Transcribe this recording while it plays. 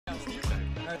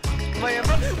my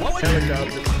ammo? What?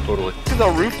 Helicopter. Totally. The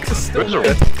roof is still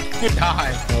red.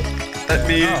 Die. That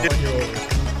means...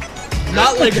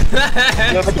 Not like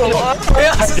that!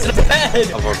 Chaos is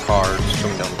dead! Of our cars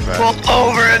coming down the track. Fall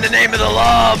over in the name of the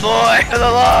law, boy! The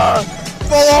law!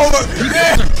 Fall over!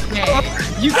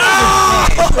 You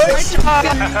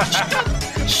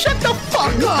Shut the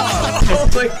fuck up! Oh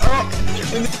my god!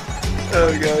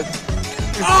 Oh god.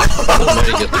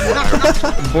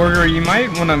 Borger, you might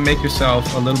want to make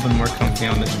yourself a little bit more comfy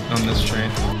on this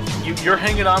train. You're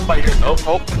hanging on by your... Oh.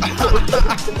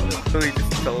 So he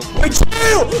just teleported. Wait,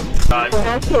 chill!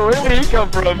 Where did he come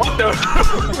from? What the?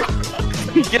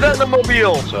 Get out of the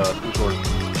mobile! Who's ordering?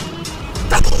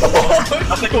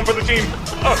 I'll take one for the team.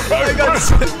 I got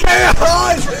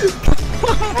chaos! Oh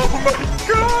my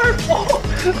god!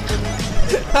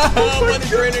 One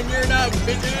train and you're not,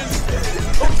 bitches!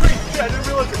 Oh wait, yeah, I didn't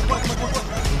realize it. Come on.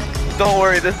 Don't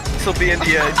worry, this will be in the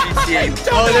GTA.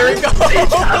 Oh, there we go!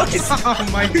 Oh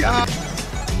my god.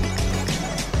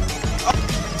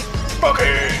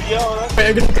 Okay, yo, that's... Wait,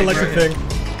 I get the electric thing.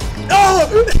 Oh!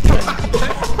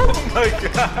 Oh my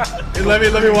god! Hey,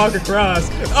 let me walk across.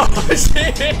 Oh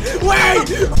shit! Wait!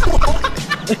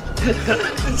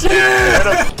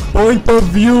 Yeah! Point of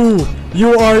view.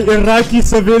 You are Iraqi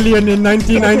civilian in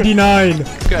 1999.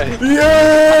 Okay.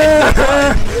 Yeah!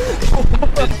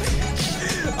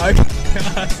 I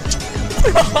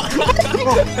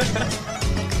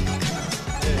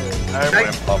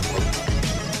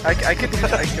can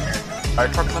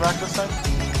Alright, truck in the back this time?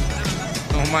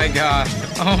 Oh my god.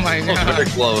 Oh my That was very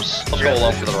god. close. Let's go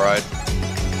along for the ride.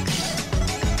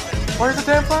 Where's the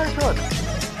damn fire truck?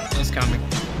 It's coming.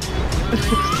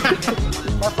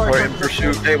 We're in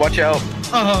pursuit. Hey, watch out.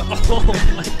 Oh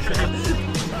my god.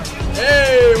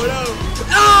 Hey, what up?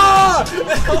 Ah!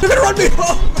 They're gonna run me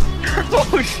over!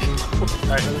 Oh shit.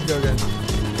 Alright, let's go again.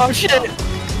 Oh shit.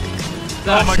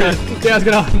 Oh my god. Yeah, let's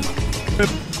get on.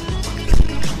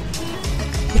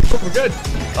 We're good.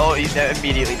 Oh, he's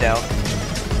immediately down.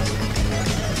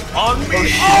 On me!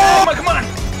 Oh my, come on!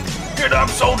 Get up,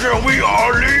 soldier, we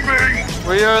are leaving!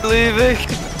 We are leaving.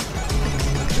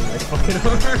 Fucking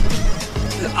over.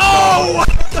 Oh!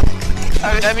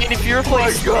 I mean, if you're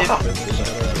playing...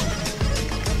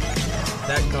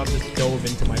 That cop just dove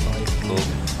into my body. Oh.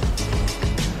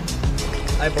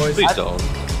 Hi, boys. Please don't.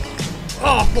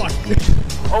 Oh, fuck!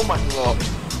 Oh my god.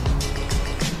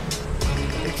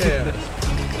 Okay.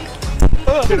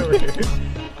 Get over here.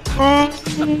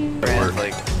 It's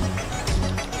like,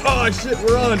 Oh, shit,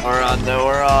 we're on! we're on, no,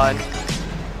 we're on.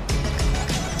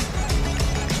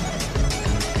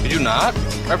 Did you not?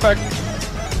 Matter of fact,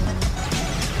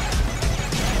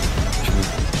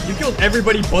 You killed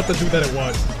everybody but the dude that it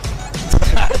was.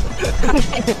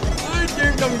 I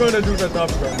think I'm gonna do the top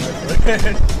gun, my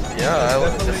friend.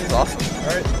 Yeah, this is awesome.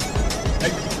 Alright.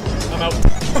 I'm out.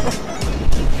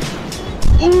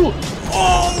 ooh!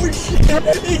 Oh, shit!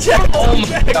 He just Oh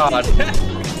my god.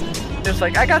 Just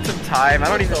like, I got some time, I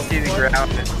don't even see the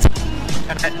ground.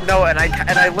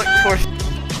 And I look towards...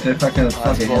 If I can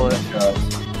fucking hit bullet. my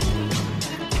shots.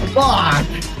 Fuck!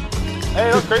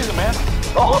 Hey, that's crazy, man.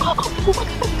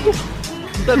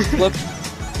 That's flip.